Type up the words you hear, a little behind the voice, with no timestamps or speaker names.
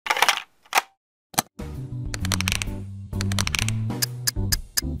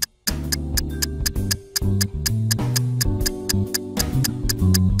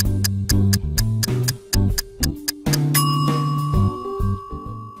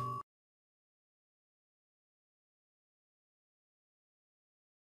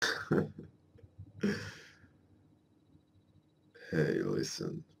Hey,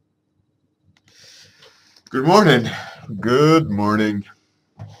 listen. Good morning. Good morning.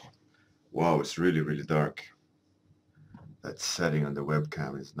 Wow, it's really, really dark. That setting on the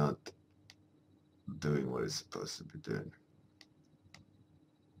webcam is not doing what it's supposed to be doing.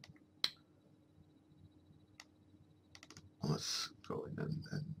 Let's go in and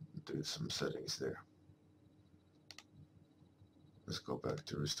do some settings there. Let's go back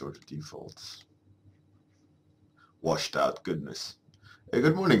to restore to defaults. Washed out goodness. Hey,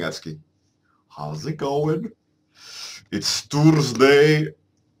 good morning, Aski. How's it going? It's Thursday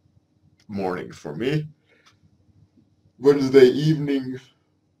morning for me. Wednesday evening.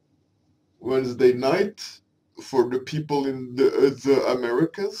 Wednesday night for the people in the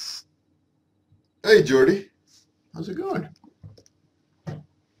Americas. Hey, Jordy. How's it going?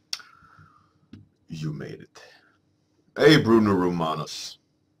 You made it. Hey, Bruno Romanos.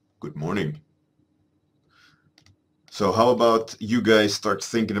 Good morning. So how about you guys start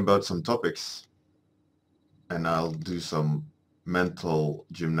thinking about some topics? And I'll do some mental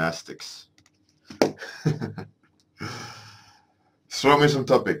gymnastics. Throw me some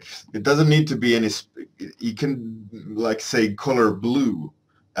topics. It doesn't need to be any... You can, like, say color blue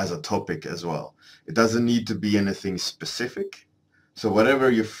as a topic as well. It doesn't need to be anything specific. So whatever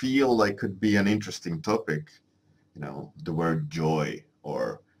you feel like could be an interesting topic, you know, the word joy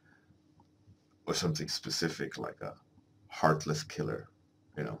or something specific like a heartless killer,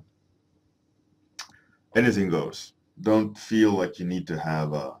 you know. Anything goes. Don't feel like you need to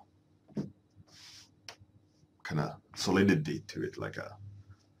have a kind of solidity to it, like a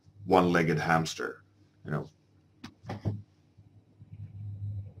one-legged hamster, you know.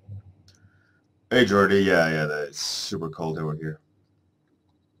 Hey, Jordy. Yeah, it's super cold over here.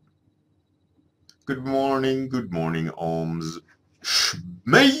 Good morning, Ohms.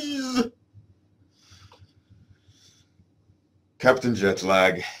 Schmaze! Captain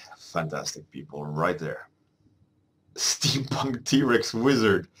Jetlag. Fantastic people right there. Steampunk T-Rex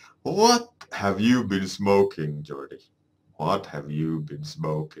Wizard. What have you been smoking, Jordy? What have you been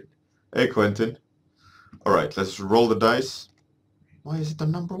smoking? Hey, Quentin. All right, let's roll the dice. Why is it the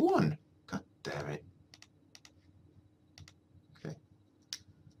number one? God damn it. Okay.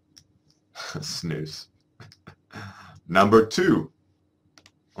 Snooze. Number two.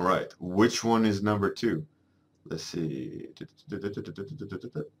 All right, which one is number two? Let's see.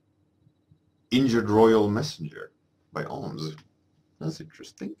 Injured Royal Messenger by Ohms. That's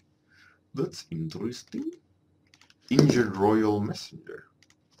interesting. That's interesting. Injured Royal Messenger.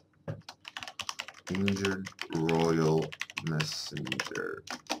 Injured Royal Messenger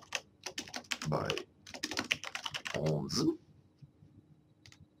by Ohms.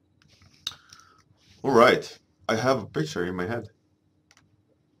 All right, I have a picture in my head.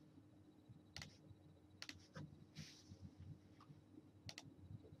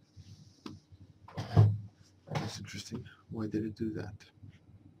 That's interesting. Why did it do that?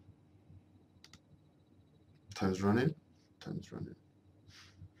 Time's running. Time's running.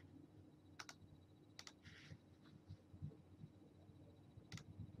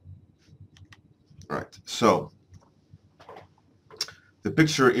 Right, so the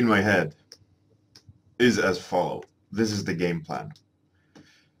picture in my head is as follows. This is the game plan.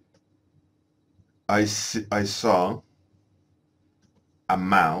 I saw a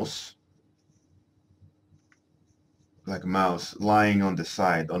mouse, like a mouse, lying on the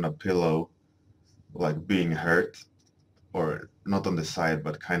side on a pillow, like being hurt, or not on the side,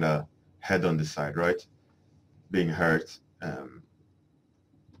 but kind of head on the side, right? Being hurt,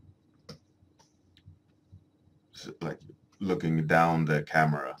 so like looking down the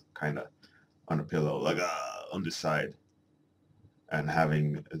camera, kind of on a pillow, like on the side, and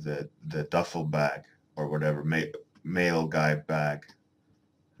having the duffel bag or whatever mail guy bag,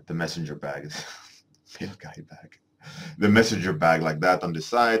 the messenger bag, mail guy bag, the messenger bag like that on the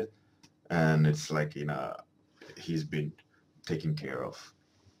side, and it's like, you know, he's been taken care of.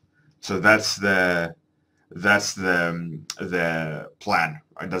 So that's the plan,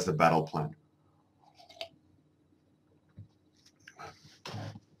 right? That's the battle plan.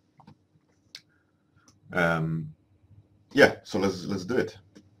 Yeah, so let's do it.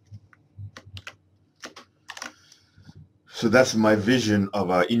 So that's my vision of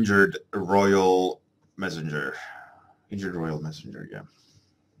an injured royal messenger. Injured royal messenger, yeah.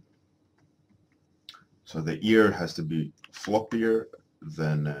 So the ear has to be floppier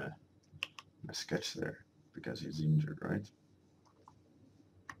than my sketch there because he's injured, right?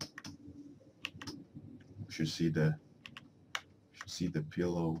 You should see the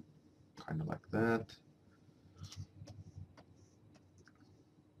pillow kind of like that.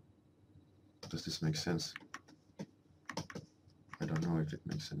 Does this make sense? know if it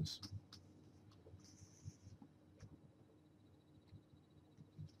makes sense.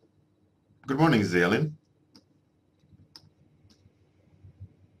 Good morning, Zalin.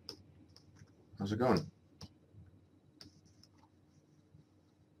 How's it going?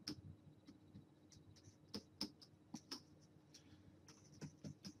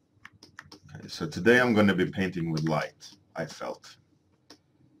 Okay, so today I'm going to be painting with light, I felt.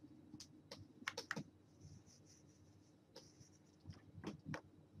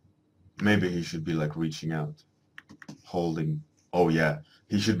 Maybe he should be like reaching out, holding. Oh yeah,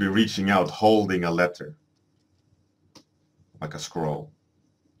 he should be reaching out, holding a letter. Like a scroll.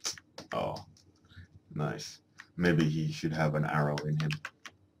 Oh, nice. Maybe he should have an arrow in him.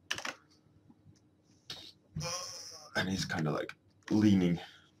 And he's kind of like leaning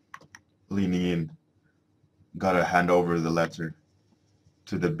in. Gotta hand over the letter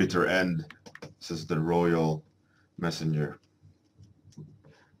to the bitter end, says the royal messenger.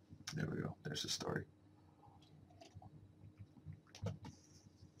 There we go. There's the story.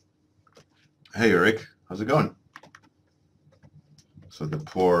 Hey, Eric. How's it going? So the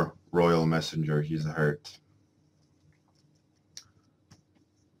poor royal messenger, he's hurt.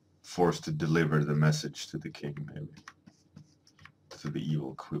 Forced to deliver the message to the king, maybe. To the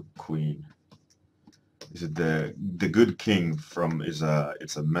evil queen. Is it the good king from it's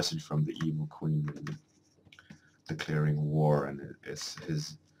a message from the evil queen, maybe, declaring war, and it's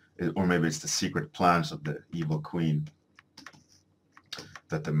his, or maybe it's the secret plans of the evil queen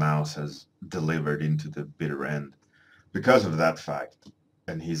that the mouse has delivered into the bitter end. Because of that fact,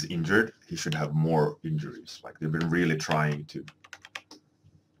 and he's injured, he should have more injuries. Like they've been really trying to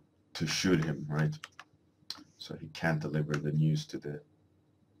shoot him, right? So he can't deliver the news to the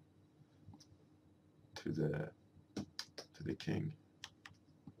king.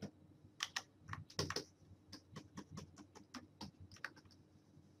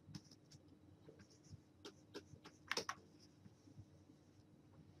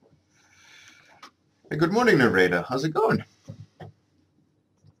 Hey, good morning, Nareda. How's it going?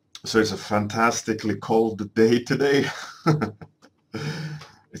 So it's a fantastically cold day today.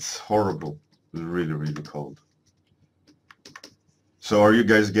 It's horrible. It's really, really cold. So are you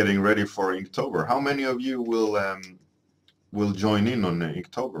guys getting ready for Inktober? How many of you will join in on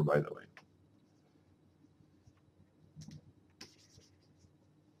Inktober, by the way?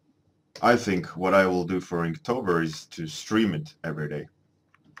 I think what I will do for Inktober is to stream it every day.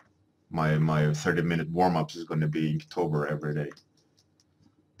 My 30-minute warm-ups is going to be Inktober every day.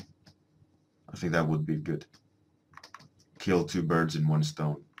 I think that would be good. Kill two birds in one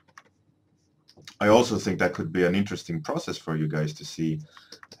stone. I also think that could be an interesting process for you guys to see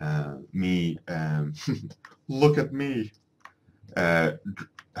me, look at me,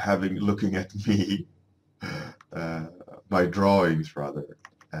 looking at me, my drawings rather,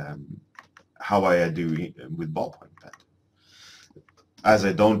 how I do with ballpoint pen. As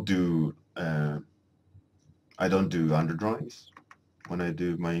I don't do under drawings when I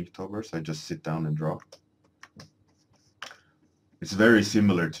do my Inktober, I just sit down and draw. It's very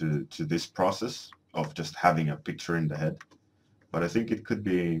similar to this process of just having a picture in the head, but I think it could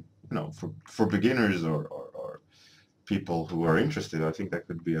be, you know, for beginners or people who are interested. I think that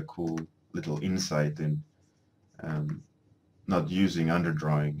could be a cool little insight in not using under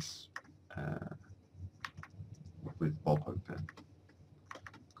drawings with ballpoint pen.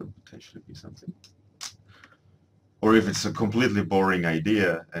 Could potentially be something. Or if it's a completely boring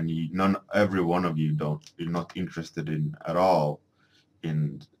idea and every one of you're not interested in at all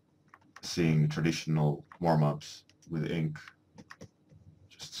in seeing traditional warm-ups with ink,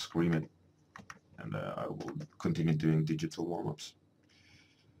 just scream it, and I will continue doing digital warm-ups.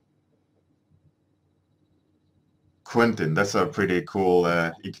 Quentin, that's a pretty cool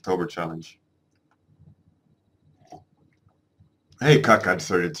Inktober challenge. Hey,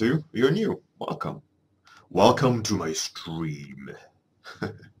 Kakad32, you're new. Welcome. Welcome to my stream.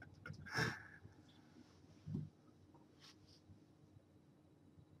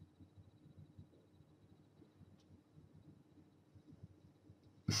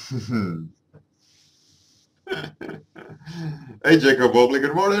 Hey, Jacob Wobley,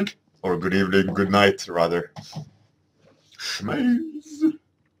 good morning. Or good evening, good night, rather. Schmaze.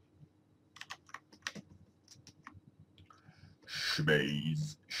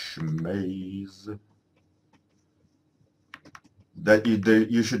 Schmaze. Schmaze. That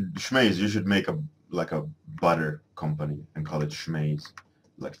you should Schmaze. You should make a butter company and call it Schmaze,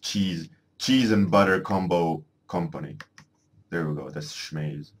 like cheese and butter combo company. There we go. That's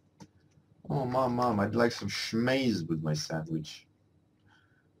Schmaze. Oh, mom, I'd like some Schmaze with my sandwich.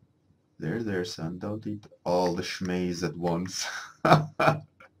 There, son. Don't eat all the schmaize at once.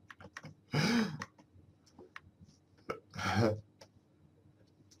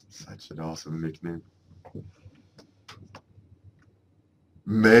 Such an awesome nickname.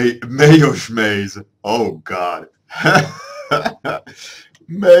 Mayo schmaize. Oh God.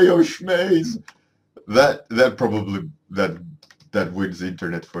 Mayo schmaize. That probably that wins the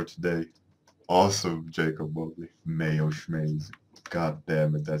internet for today. Awesome, Jacob Mobley. Mayo schmaize. God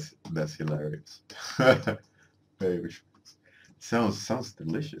damn it, that's hilarious. Mayo schmaize. Sounds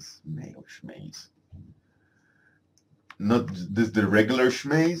delicious. Mayo schmaize. Not this the regular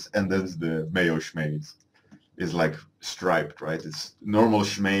schmaize, and there's the mayo schmaize. Is like striped, right? It's normal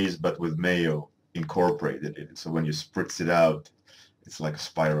schmaize, but with mayo incorporated in it. So when you spritz it out, it's like a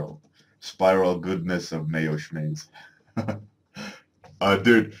spiral goodness of mayo schmaize.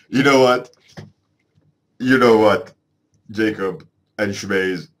 Dude, you know what? You know what, Jacob and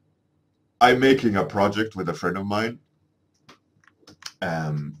schmaize? I'm making a project with a friend of mine,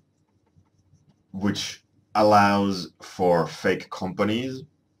 um, which allows for fake companies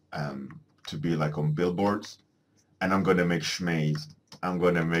to be like on billboards, and I'm gonna make schmaize. I'm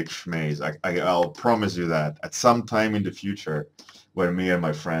gonna make schmaize. I'll promise you that at some time in the future, when me and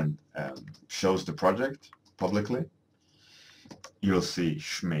my friend shows the project publicly, you'll see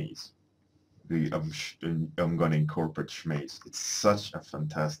schmaize. I'm gonna incorporate schmaize. It's such a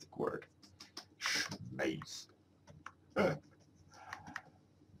fantastic word. Schmaize.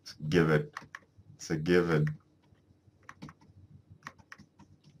 Give it. It's a given.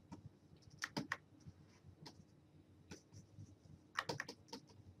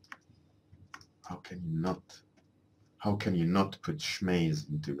 How can you not put schmaize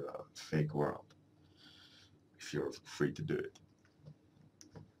into a fake world if you're free to do it?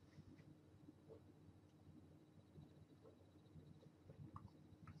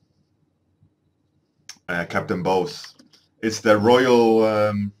 Captain Bose. It's the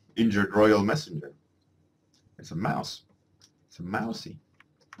royal injured royal messenger. It's a mouse. It's a mousey.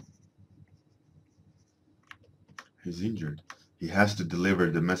 He's injured. He has to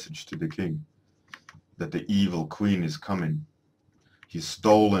deliver the message to the king that the evil queen is coming. He's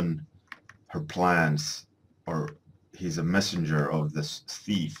stolen her plans, or he's a messenger of this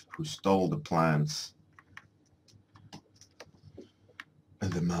thief who stole the plans.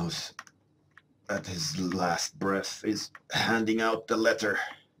 And the mouse, at his last breath, is handing out the letter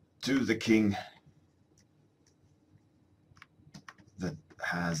to the king that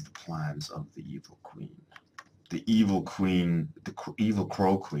has the plans of the evil queen. The evil queen, the evil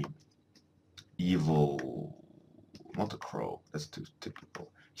crow queen. Evil, not a crow, that's too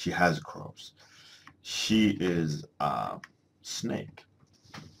typical. She has crows. She is a snake.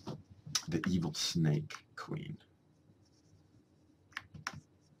 The evil snake queen.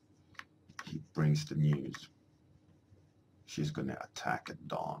 He brings the news. She's gonna attack at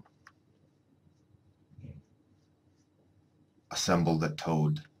dawn. Assemble the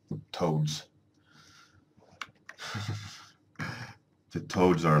toads. The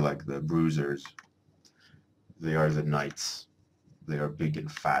toads are like the bruisers. They are the knights. They are big and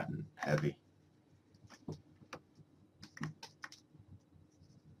fat and heavy.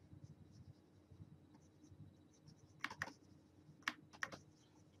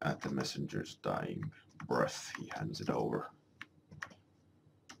 At the messenger's dying breath, he hands it over.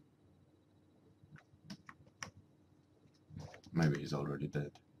 Maybe he's already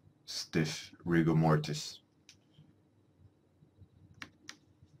dead. Stiff rigor mortis.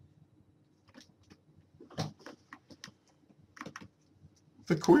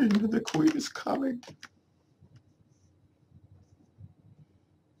 The queen is coming.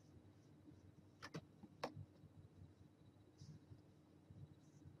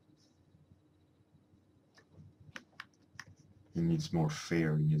 He needs more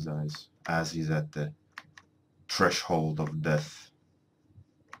fear in his eyes as he's at the threshold of death.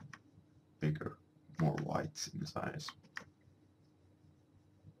 Bigger, more whites in his eyes.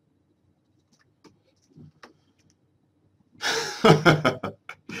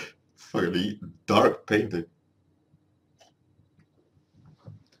 Fucking dark painting.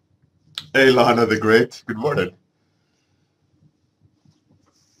 Hey, Lana the Great. Good morning.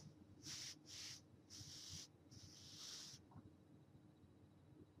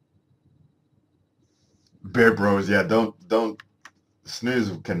 Bear Bros, yeah, don't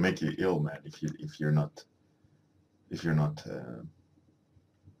snooze can make you ill, man. If you're not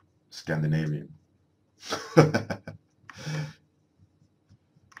Scandinavian.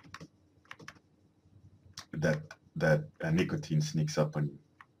 that nicotine sneaks up on you.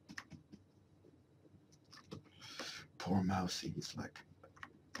 Poor Mousy is like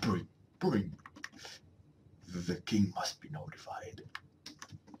bring. The king must be notified.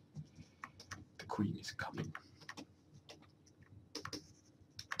 The queen is coming.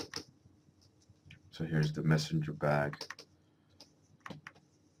 So here's the messenger bag.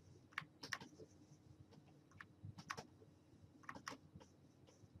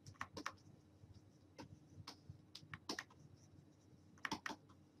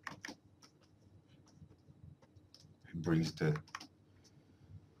 It brings the...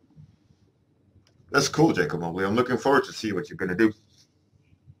 That's cool, Jacob Mobley. I'm looking forward to see what you're going to do.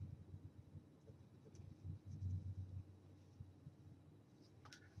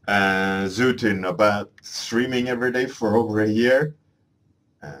 Zootin, about streaming every day for over a year.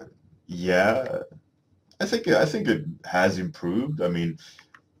 Yeah, I think it has improved. I mean,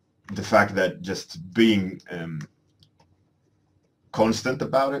 the fact that just being constant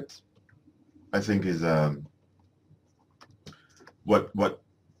about it, I think is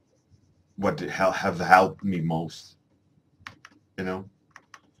what have helped me most. You know,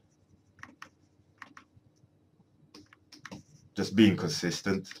 just being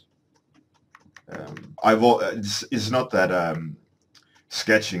consistent. It's not that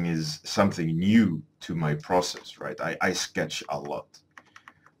sketching is something new to my process, right? I sketch a lot,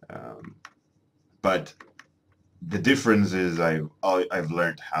 but the difference is I've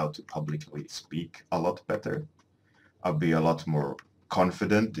learned how to publicly speak a lot better. I'll be a lot more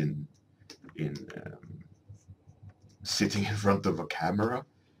confident in sitting in front of a camera.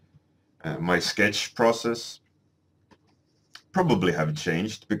 My sketch process probably have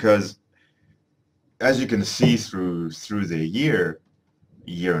changed because, as you can see through the year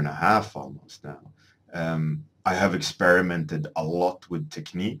and a half almost now, I have experimented a lot with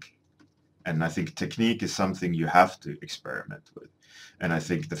technique, and I think technique is something you have to experiment with. And I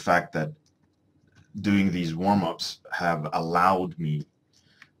think the fact that doing these warm-ups have allowed me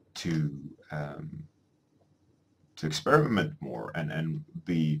to experiment more and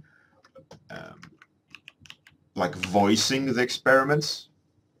be like voicing the experiments,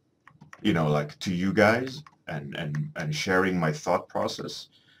 you know, like to you guys, and sharing my thought process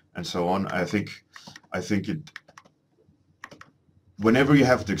and so on. I think it, whenever you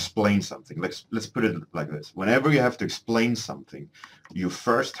have to explain something, let's put it like this. Whenever you have to explain something, you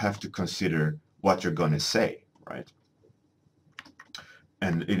first have to consider what you're going to say, right?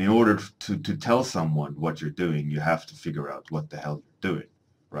 And in order to tell someone what you're doing, you have to figure out what the hell you're doing,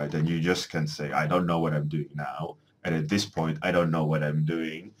 right? And you just can say, I don't know what I'm doing now. And at this point, I don't know what I'm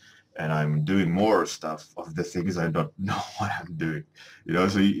doing. And I'm doing more stuff of the things I don't know what I'm doing. You know,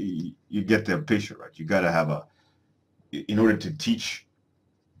 so you get the picture, right? You got to have in order to teach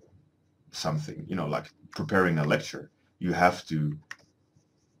something, you know, like preparing a lecture, you have to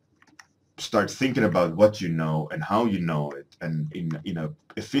start thinking about what you know and how you know it, and in a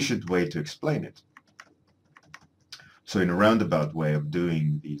efficient way to explain it. So in a roundabout way of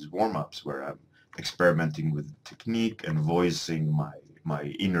doing these warm-ups where I'm experimenting with technique and voicing my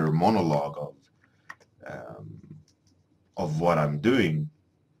inner monologue of what I'm doing,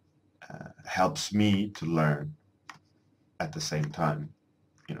 helps me to learn at the same time,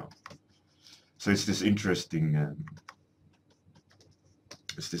 you know. So it's this interesting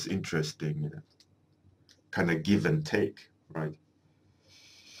kind of give and take, right?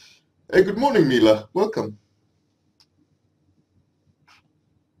 Hey, good morning, Mila. Welcome.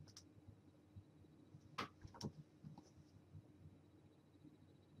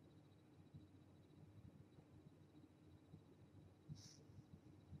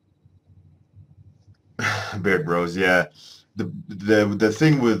 Beard Bros, yeah. The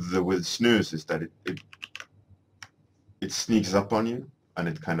thing with snooze is that it sneaks up on you, and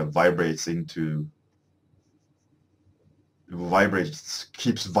it kind of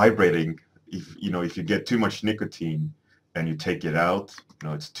keeps vibrating. If you get too much nicotine and you take it out, you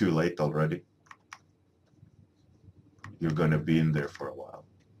know, it's too late already. You're going to be in there for a while.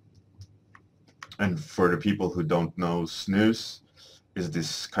 And for the people who don't know, snus is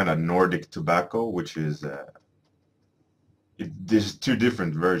this kind of Nordic tobacco, which is there's two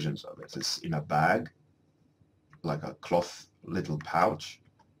different versions of it. It's in a bag, like a cloth little pouch,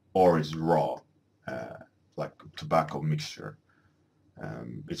 or it's raw, like tobacco mixture.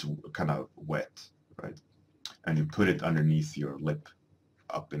 It's kind of wet, right? And you put it underneath your lip,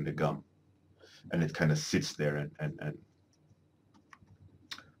 up in the gum, and it kind of sits there and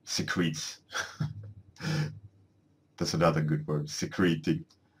secretes. That's another good word, secretes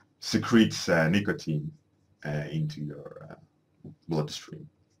nicotine into your bloodstream.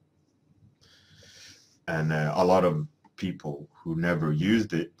 And a lot of people who never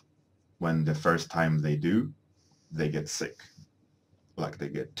used it, when the first time they do, they get sick. like they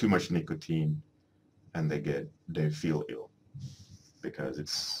get too much nicotine and they feel ill because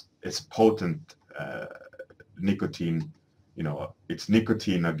it's potent nicotine, you know, it's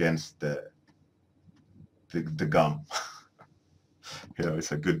nicotine against the gum. You know,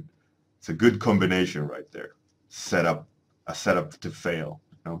 it's a good combination right there. A setup to fail,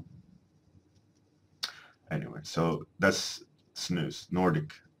 you know. Anyway, so that's snus,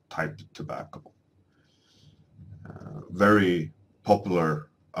 Nordic type tobacco. Very popular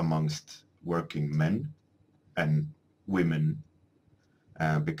amongst working men and women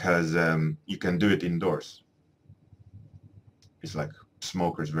because you can do it indoors. It's like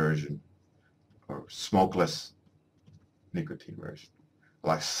smoker's version or smokeless nicotine version.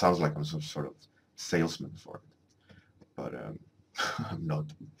 Like sounds like I'm some sort of salesman for it, but I'm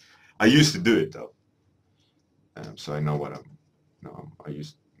not. I used to do it though, so I know what I'm. No,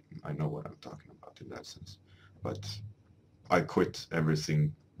 I know what I'm talking about in that sense. But I quit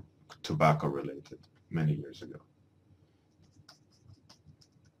everything tobacco related many years ago.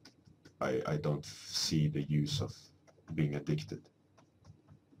 I don't see the use of being addicted,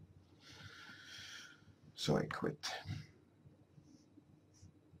 so I quit.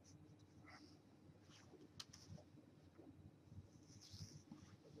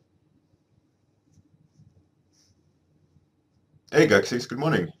 Hey Gaxix, good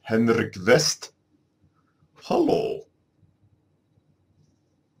morning. Henrik West. Hello.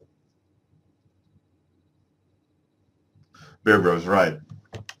 Bear Bros, right.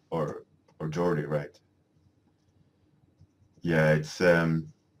 Or Jordy, right. Yeah, it's a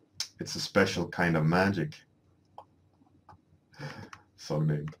special kind of magic. Song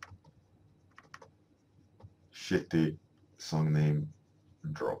name. Shitty song name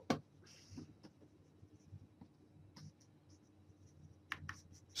drop.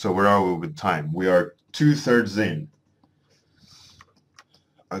 So where are we with time? We are 2/3 in.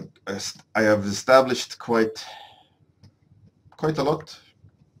 I have established quite a lot.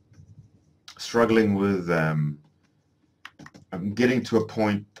 Struggling with I'm getting to a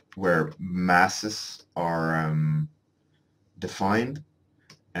point where masses are defined,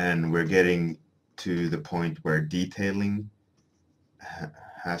 and we're getting to the point where detailing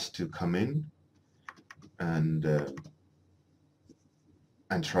has to come in, and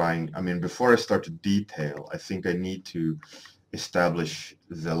trying. I mean, before I start to detail, I think I need to establish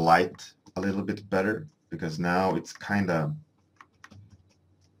the light a little bit better, because now it's kind of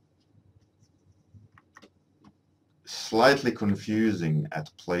slightly confusing at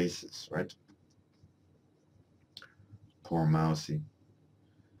places, right? Poor Mousy.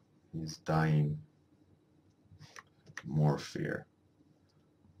 He's dying. More fear.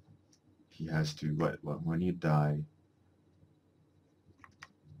 He has to, when you die,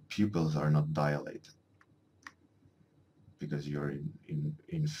 pupils are not dilated because you're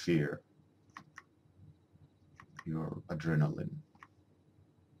in fear. You're adrenaline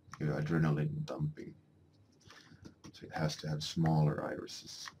dumping. So it has to have smaller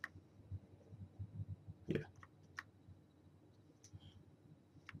irises. Yeah.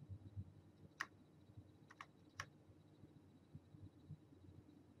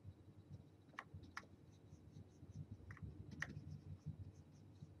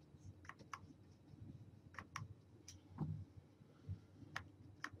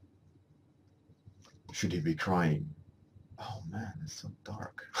 Should he be crying? Oh man, it's so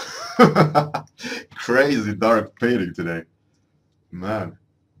dark. Crazy dark painting today. Man,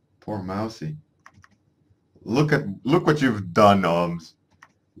 poor Mousy. Look what you've done, Oms.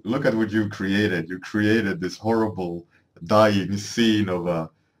 Look at what you've created. You created this horrible dying scene of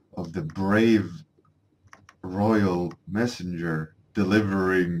the brave royal messenger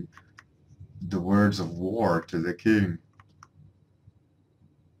delivering the words of war to the king.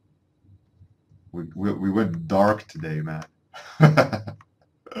 We went dark today, man.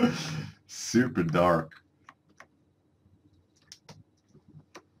 Super dark.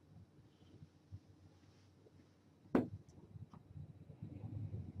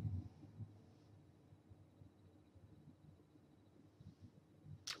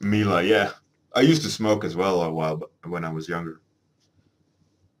 Mila, yeah. I used to smoke as well a while, but when I was younger.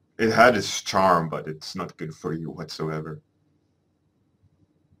 It had its charm, but it's not good for you whatsoever.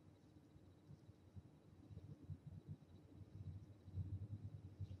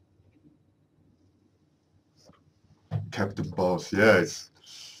 Captain Boss, yeah,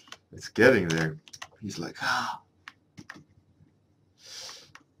 it's getting there. He's like,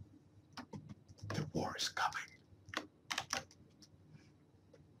 the war is coming.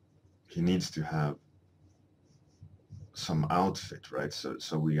 He needs to have some outfit, right?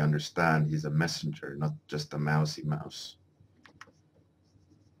 So we understand he's a messenger, not just a mousy mouse.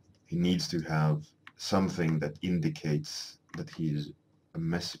 he needs to have something that indicates that he's a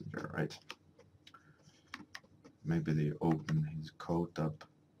messenger, right? Maybe they open his coat up.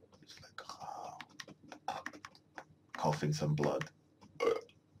 He's like, oh, coughing some blood.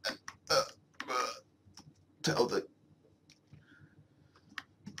 Tell the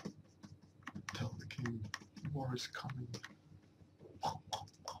king, war is coming.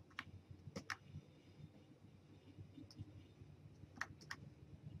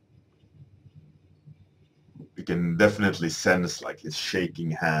 You can definitely sense like his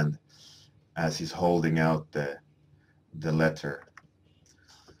shaking hand as he's holding out the letter.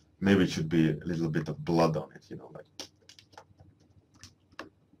 Maybe it should be a little bit of blood on it, you know, like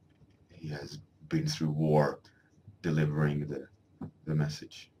he has been through war delivering the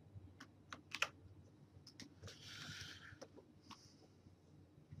message.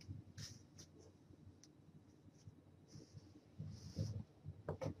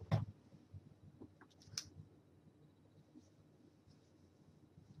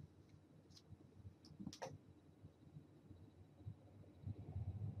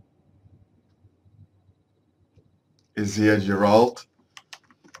 Is he a Geralt?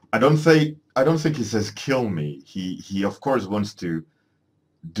 I don't think he says kill me. He of course wants to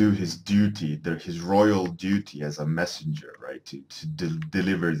do his duty, his royal duty as a messenger, right? To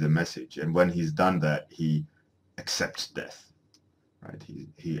deliver the message. And when he's done that, he accepts death, right?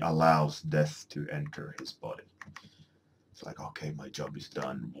 He allows death to enter his body. It's like, okay, my job is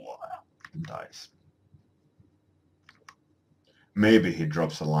done. And dies. Maybe he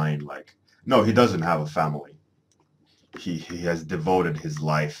drops a line like, no, he doesn't have a family. He has devoted his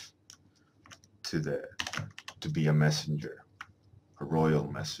life to be a messenger, a royal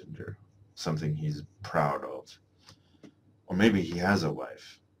messenger, something he's proud of. Or maybe he has a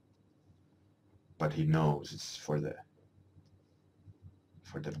wife, but he knows it's for the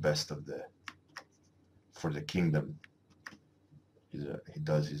best of for the kingdom. He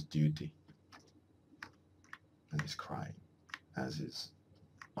does his duty, and he's crying as he's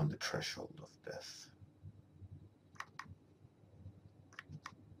on the threshold of death.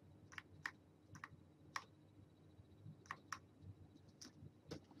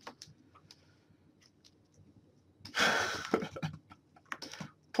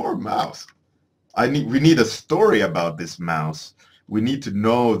 Poor mouse. We need a story about this mouse. We need to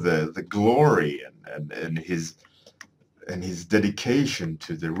know the glory and his dedication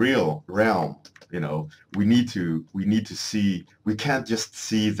to the real realm. You know, we need to see. We can't just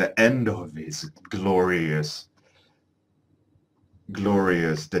see the end of his glorious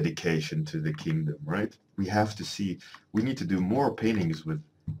dedication to the kingdom, right? We have to see. We need to do more paintings with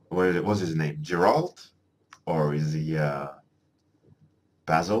what was his name, Geralt, or is he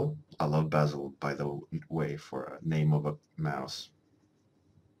Basil? I love Basil, by the way, for a name of a mouse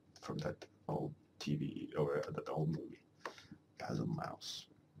from that old TV or that old movie. Basil Mouse.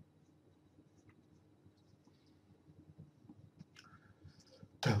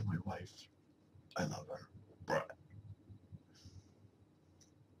 Tell my wife I love her. Right.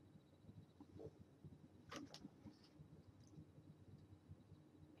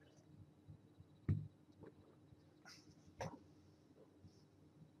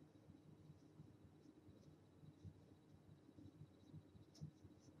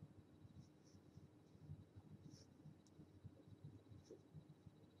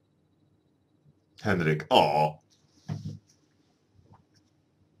 Henrik. Oh.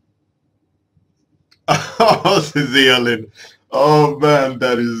 Oh, Zealand. Oh man,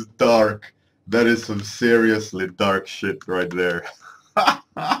 that is dark. That is some seriously dark shit right there.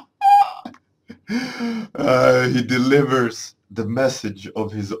 He delivers the message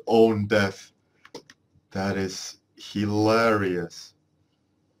of his own death. That is hilarious.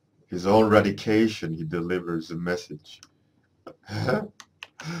 His own radication, he delivers a message.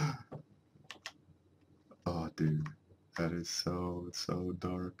 Oh, dude, that is so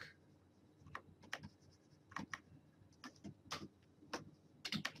dark.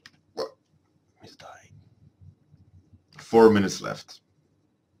 He's dying. 4 minutes left.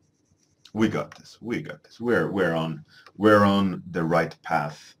 We got this. We got this. We're on the right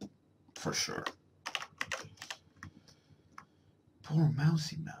path for sure. Poor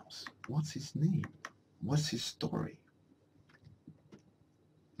Mousy Mouse. What's his name? What's his story?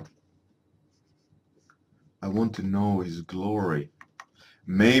 I want to know his glory.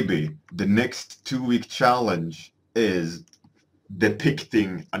 Maybe the next 2-week challenge is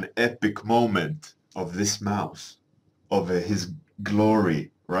depicting an epic moment of this mouse, of his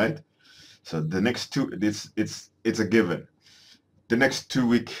glory, right? So the next it's a given. The next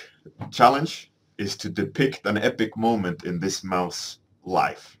 2-week challenge is to depict an epic moment in this mouse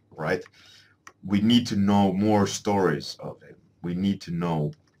life, right? We need to know more stories of him. We need to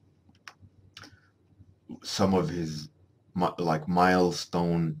know some of his like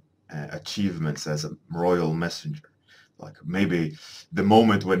milestone achievements as a royal messenger. Like maybe the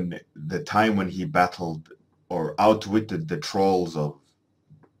moment when the time when he battled or outwitted the trolls of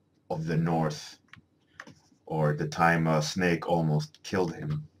the north, or the time a snake almost killed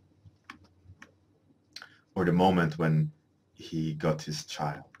him, or the moment when he got his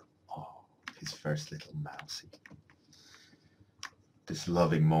child. Oh, his first little mousey. This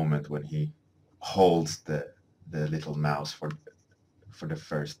loving moment when he holds the little mouse for the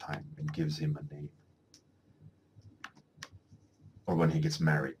first time and gives him a name. Or when he gets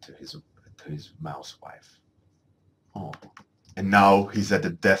married to his mouse wife. Oh. And now he's at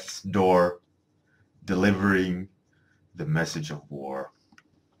the death's door delivering the message of war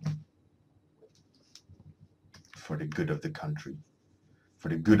for the good of the country, for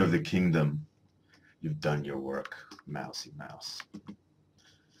the good of the kingdom. You've done your work, mousy mouse.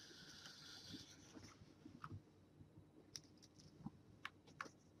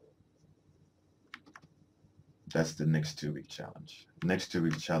 That's the next 2-week challenge. Next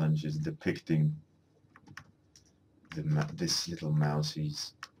 2-week challenge is depicting this little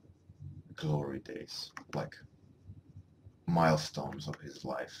mousie's glory days, like milestones of his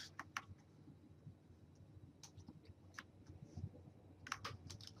life.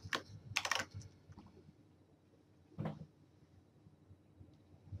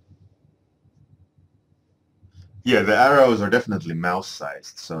 Yeah, the arrows are definitely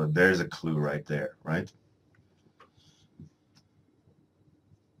mouse-sized, so there's a clue right there, right?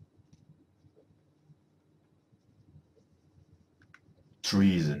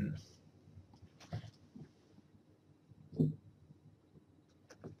 Treason.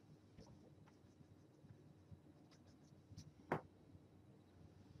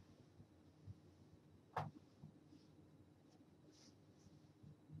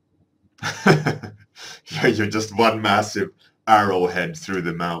 Yeah, you're just one massive arrowhead through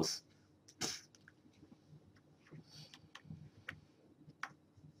the mouse.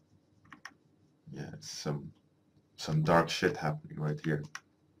 Yeah, it's some dark shit happening right here.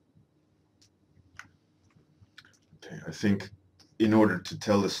 Okay, I think in order to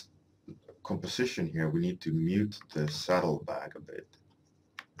tell this composition here, we need to mute the saddlebag a bit.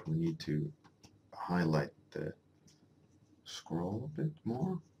 We need to highlight the scroll a bit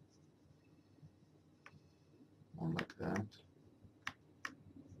more like that.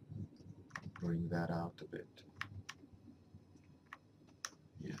 Bring that out a bit.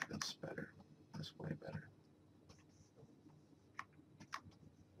 Yeah, that's better. That's way better.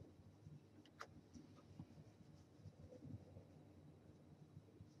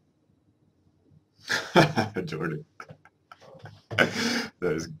 Jordan.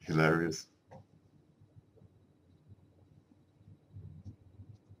 That is hilarious.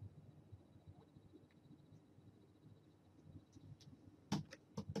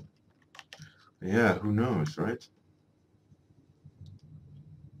 Yeah, who knows, right?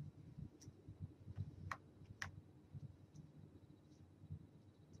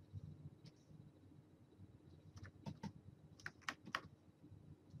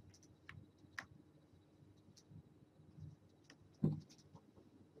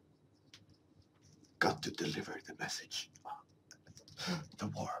 Got to deliver the message. The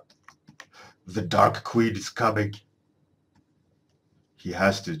war. The Dark Queen is coming. He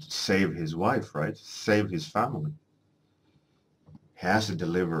has to save his wife, right? Save his family. He has to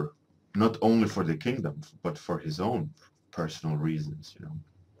deliver not only for the kingdom, but for his own personal reasons, you know.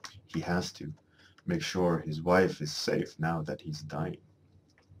 He has to make sure his wife is safe now that he's dying.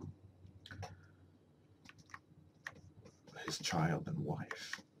 His child and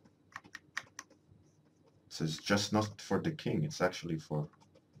wife. So it's just not for the king, it's actually for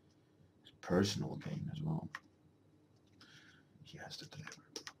his personal gain as well. He has to deliver.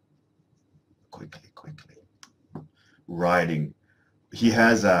 Quickly. Riding. He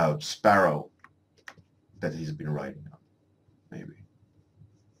has a sparrow that he's been riding on, maybe.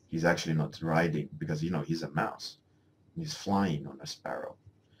 He's actually not riding because, you know, he's a mouse. He's flying on a sparrow.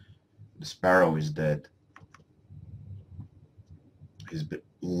 The sparrow is dead. His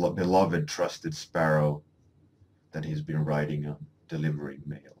beloved, trusted sparrow that he's been riding on, delivering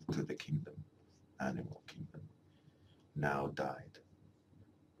mail to the kingdom, animal kingdom, now died.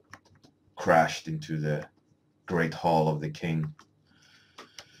 Crashed into the great hall of the king.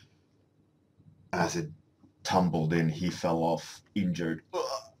 As it tumbled in, he fell off, injured.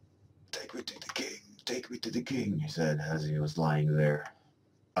 Take me to the king, take me to the king, he said as he was lying there,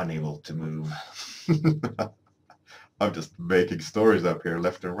 unable to move. I'm just making stories up here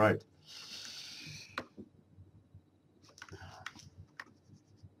left and right.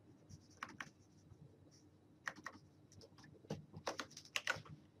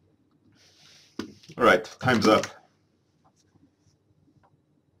 All right, time's up.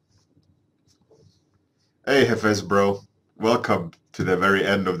 Hey, Hefes bro. Welcome to the very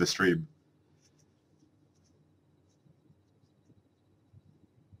end of the stream.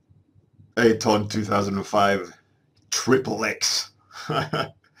 Hey, Ton 2005 Triple X.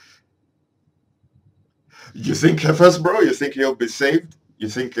 You think Hefes bro? You think he'll be saved? You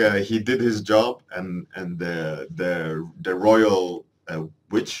think he did his job and the royal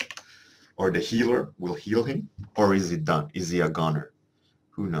witch or the healer will heal him? Or is he done? Is he a goner?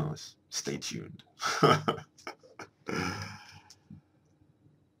 Who knows? Stay tuned.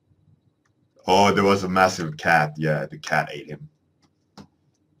 Oh, there was a massive cat. Yeah, the cat ate him.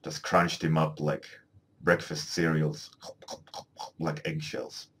 Just crunched him up like breakfast cereals, like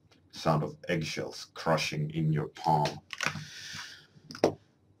eggshells. Sound of eggshells crushing in your palm.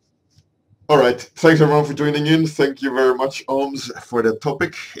 All right, thanks everyone for joining in. Thank you very much, Ohms, for the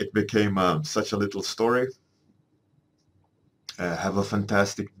topic. It became such a little story. Have a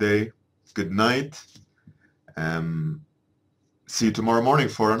fantastic day. Good night. See you tomorrow morning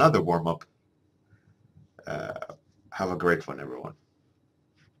for another warm-up. Have a great one, everyone.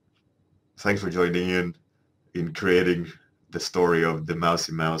 Thanks for joining in creating the story of the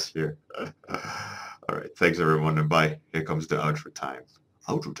mousy mouse here. All right, thanks everyone, and bye. Here comes the outro time.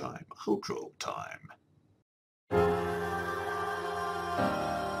 Outro time. Outro time.